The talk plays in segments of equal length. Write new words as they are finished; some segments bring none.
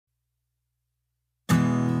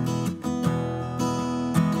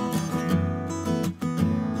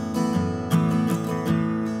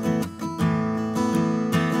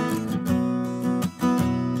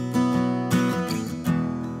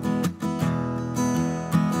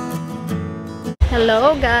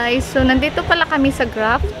Hello guys! So, nandito pala kami sa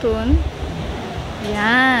Grafton.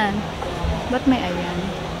 Ayan. Ba't may ayan?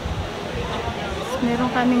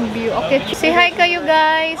 Meron kaming view. Okay, say hi kayo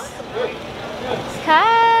guys!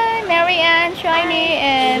 Hi! Mary Ann, Shiny,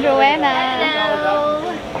 and Rowena. Hello!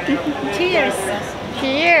 Cheers!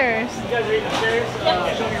 Cheers!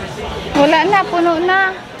 Wala na, puno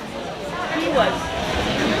na.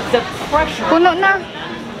 The pressure Puno na.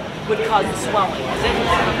 would cause swelling,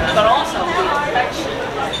 but also the infection.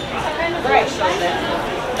 Right.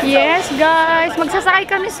 Yes guys, magsasakay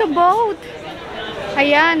kami sa boat.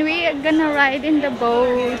 Ayan, we are gonna ride in the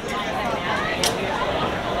boat.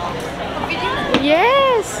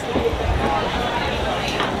 Yes!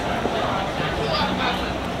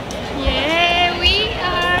 Yeah, we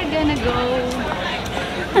are gonna go.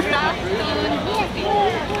 Have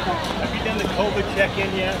you done the COVID check-in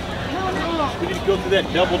yet? No. We need to go through that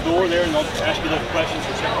double door there and they'll ask you those questions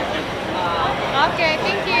and check your temperature. Okay,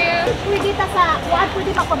 thank you. Pwede ta sa kuan, pwede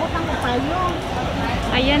magpabutang ko tayo.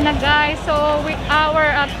 Ayan na guys, so our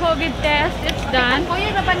COVID test is done.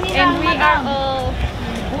 And we are all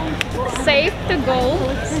safe to go.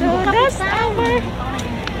 So that's our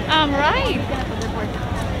ride.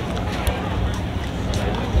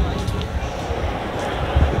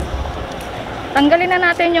 Tanggalin na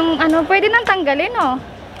natin yung ano, pwede nang tanggalin oh.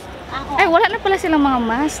 Ay, wala na pala silang mga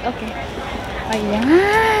mask. Okay.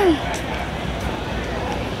 Ayan.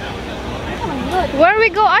 Where we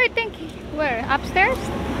go? I think where? Upstairs?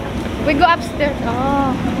 We go upstairs.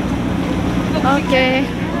 Oh. Okay.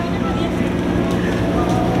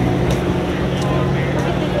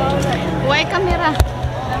 Why camera?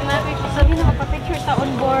 Sabi na magpa-picture ta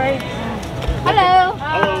on board. Hello.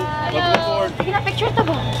 Hello. Welcome aboard. Sige na picture ta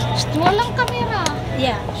ba? Walang camera.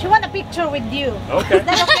 Yeah, she want a picture with you. Okay. Is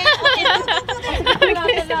that okay?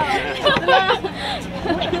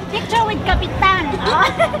 Picture with Kapitan.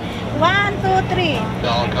 1, 2, 3.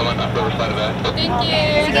 I'll come on the other side of that. Thank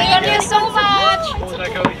you. Thank you so much.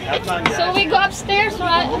 Have fun, guys. So we go upstairs,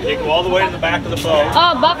 right? You go all the way to the back of the boat.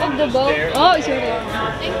 Oh, back of the boat. Oh, it's here.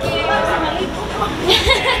 Thank you.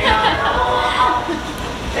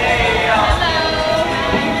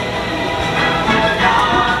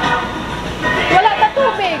 Wala pa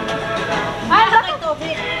tubig. Ah, Bakit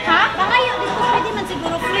tubig? ha? Baka yun dito pwede man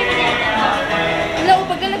siguro free na yan. Wala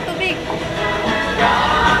pa galang tubig. Do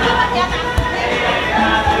you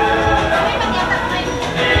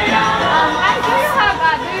have, do you sell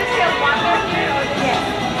water here or yes?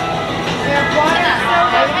 You have water.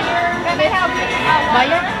 Can I have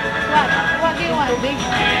water? What do you want? Tubig.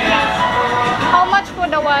 How much for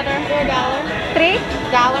the water? $4. $3?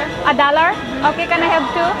 $1? Okay, can I have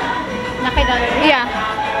two? $1? Yeah.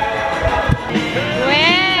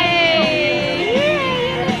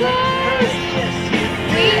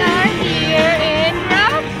 We are here in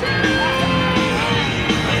Grafton.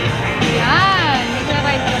 Yan,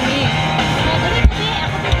 nagra-ride kami.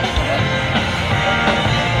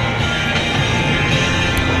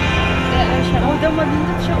 Oh, daw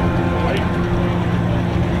malindot siya.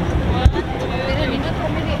 Malindot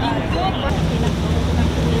kami di.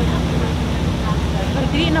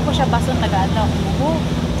 Hindi na po siya bason taga-ataw.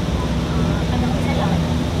 Anong isa lang?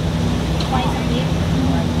 Twice a week?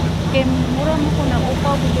 Kaya mura mo ko na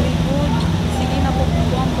upaw, very good. Sige na po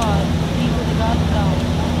kung ba. Hindi ko taga-ataw.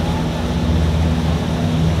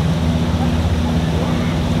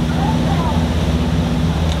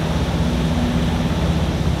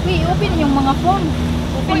 Uy, open yung mga phone.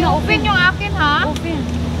 Open yung akin ha. Open.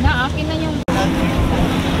 Na akin na yung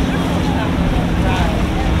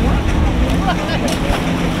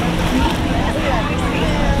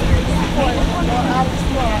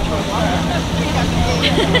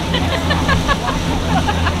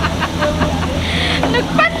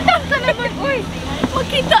nagpantang ka naman. Uy,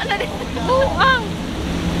 makita na rin. Buang.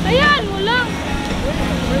 Ayan mo lang.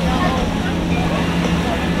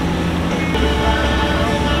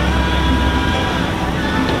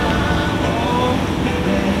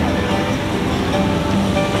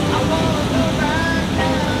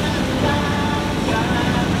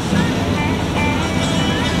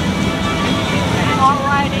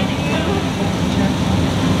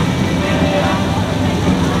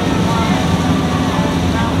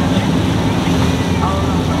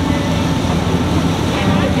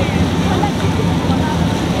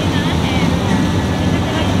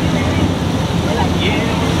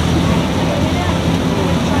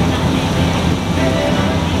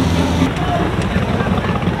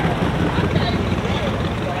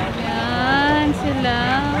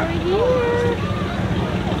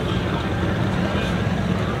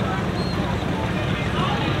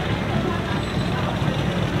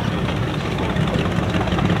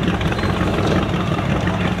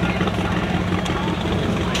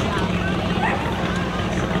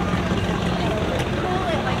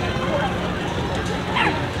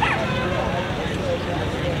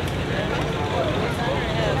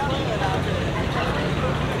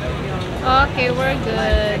 Okay, we're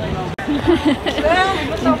good.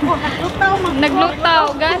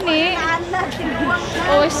 Naglutaw, gani.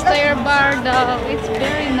 Oyster bar daw. It's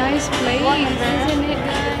very nice place, isn't it,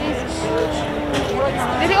 guys?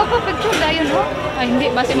 Dili ko pa picture dayon, no? Ay,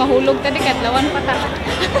 hindi. Basi mahulog tadi kahit lawan pa ta.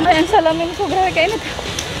 Ay, ang salamin ko. Grabe kayo na.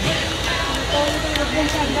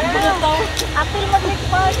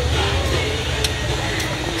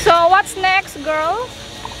 So, what's next, girl?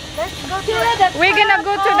 Let's go to the We're gonna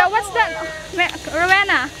go to the, what's that?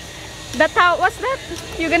 Rowena, the town, what's that?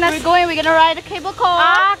 We're gonna ride a cable car.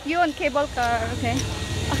 Ah, yun, cable car, okay.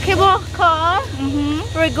 a cable car.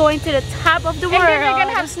 We're going to the top of the world. And then we're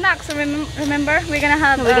gonna have snacks, remember? We're gonna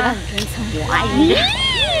have, drink some wine.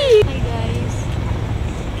 Hi guys.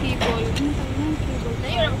 Cable.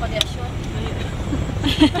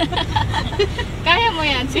 Kaya mo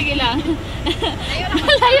yan, sige lang.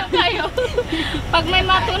 Malayo kayo. Pag may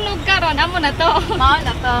matunog ka ron, amo na to. Mao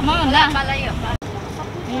na to. Mao na. Malayo.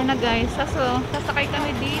 Ayan na guys, sasakay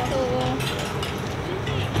kami dito.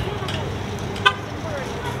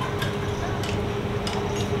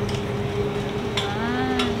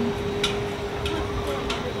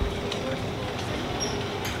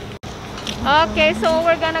 Okay, so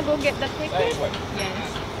we're gonna go get the ticket. Yes.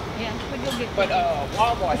 Yeah, we go get. But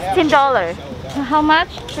Walmart has $10. How much?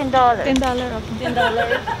 $10. $10.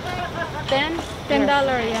 Okay. $10,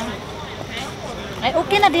 yeah. Ay,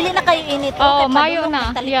 okay na, dili na kayo init. Oo, Okay, mayo padulong, na.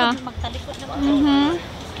 magtalikod, Yeah. magtalikod na.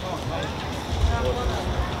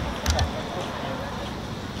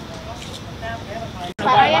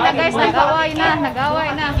 Ayan na guys, nag-away na.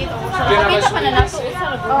 Pakita pa na nato.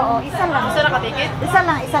 Oo, isa lang. Isa lang katikit? Isa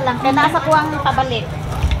lang. Kaya nasa kuwang pabalik.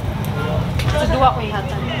 Sa duwa ko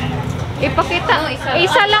ihatan. Ipakita.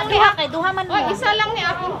 Isa lang ni Duha kay duha man mo. Oh, isa lang ni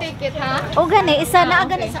akong ticket, ha? O gani, isa na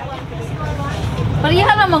gani sa.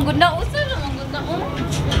 Parihan naman gud na. Usa naman gud na.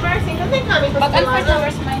 Pag-alpha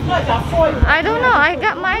hours mine. I don't know. I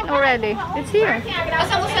got mine already. It's here.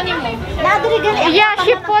 Asa mo sa nimo? Nadiri gani. Yeah,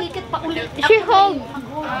 she hold.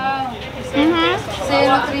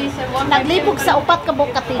 Naglibog sa upat ka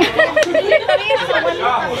buong katikit.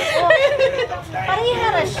 Pariha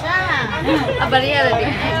ra siya. Abariya ra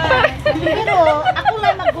din. Pero ako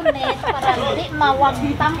lang magunit para hindi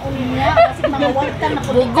mawagtang unya kasi mawagtang na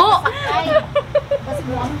Bugo. Kasi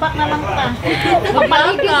muambak na lang ta.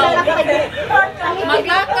 Mapaligid na lang tayo.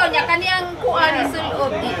 Maglakaw niya kaniyang kuan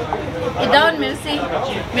isulod. I-down Mercy.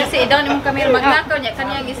 Mercy i-down imong camera maglakaw niya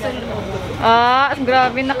kaniyang isulod. Ah,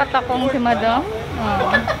 grabe nakatakong si madam. Oh.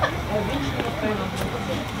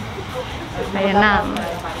 Ayan na.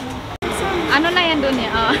 Ano na yan doon niya?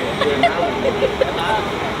 Oh.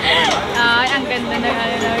 Ay, ang ganda na.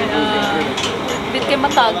 Bit kay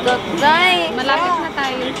matagak. Dai. Malapit na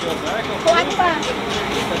tayo. Kuan pa.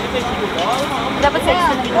 Dapat sa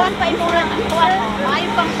isa. Kuan pa imura. Kuan. Maayo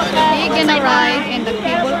pang pagka. We're gonna ride in the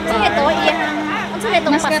cable Ito, car. iyang. Unsa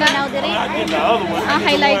itong Mascara? pasinaw diri? Ah,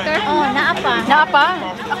 highlighter? Oh, naa pa. Naa pa?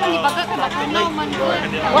 Ako ni baga ka natunaw man ko.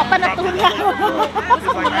 Wa pa natunaw.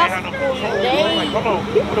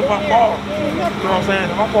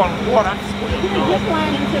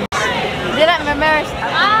 Dira memers.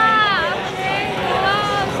 Ah, okay.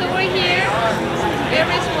 Wow. So we're here. There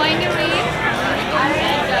is winery.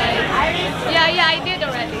 Yeah, I did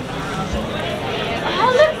already.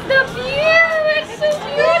 Oh, look the view. It's so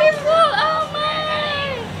beautiful. Oh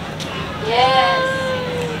my. Yes.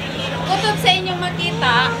 Kutob sa inyong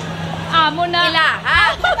makita. Amo na.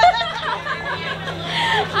 Ilaha.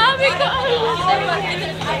 Abi ko.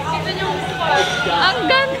 Ang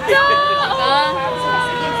ganda. Oh.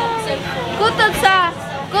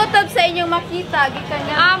 Kutob sa inyong makita gikan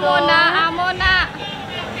ngadto. Amo na.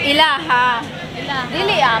 Ilaha.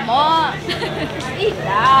 Dili amo.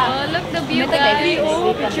 Ila. Oh, look the view, guys.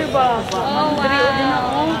 Picture ba? Oh,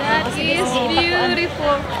 wow. That is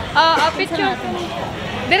beautiful. Oh, a picture.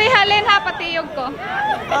 Diri halin ha, patiyog ko.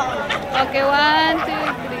 Okay, 1,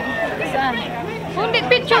 2, 3. Saan? Hindi,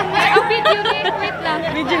 picture. Oh, video ni. Wait lang.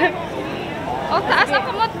 Video. Oh, taas ang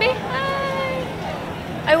kamot, be.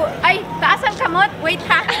 Ay, taas ang kamot. Wait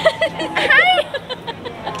ha. Ay.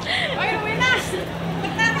 Ay, winas.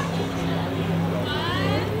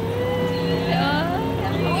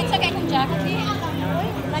 Wait sa kay kong jacket.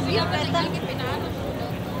 Lagi pinano.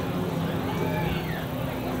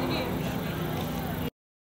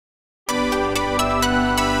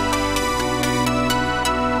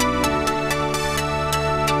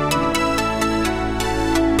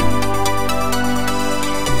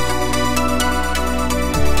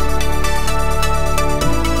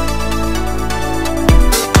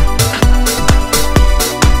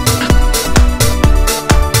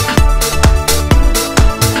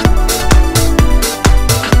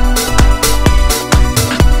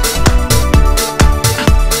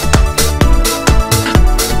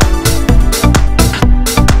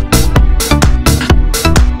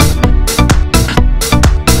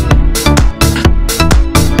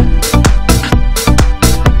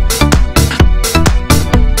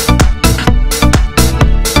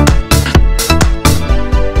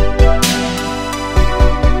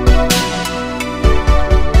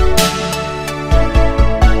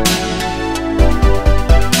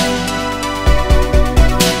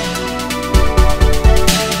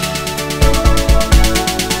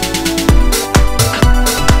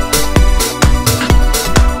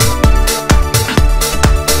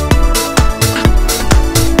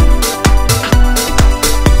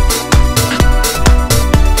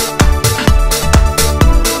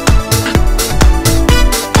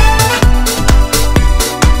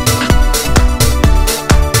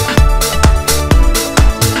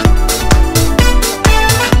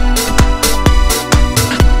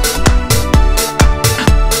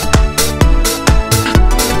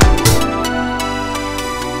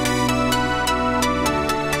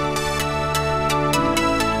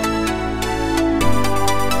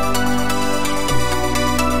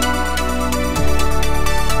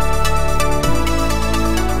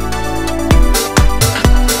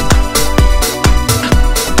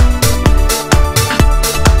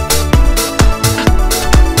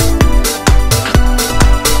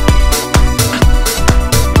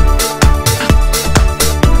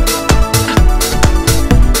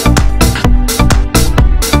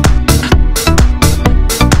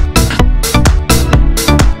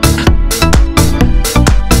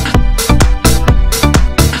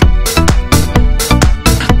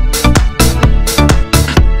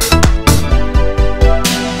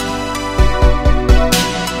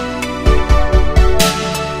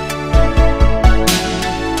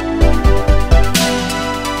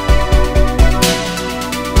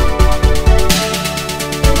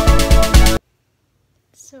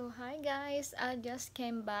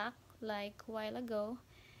 came back like a while ago,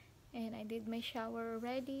 and I did my shower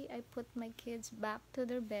already. I put my kids back to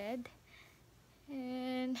their bed,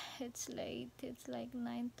 and it's late. It's like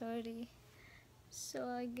 9:30. So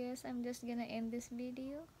I guess I'm just gonna end this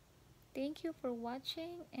video. Thank you for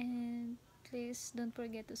watching, and please don't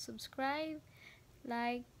forget to subscribe,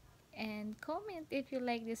 like, and comment if you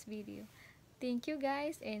like this video. Thank you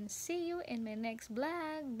guys, and see you in my next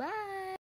vlog. Bye.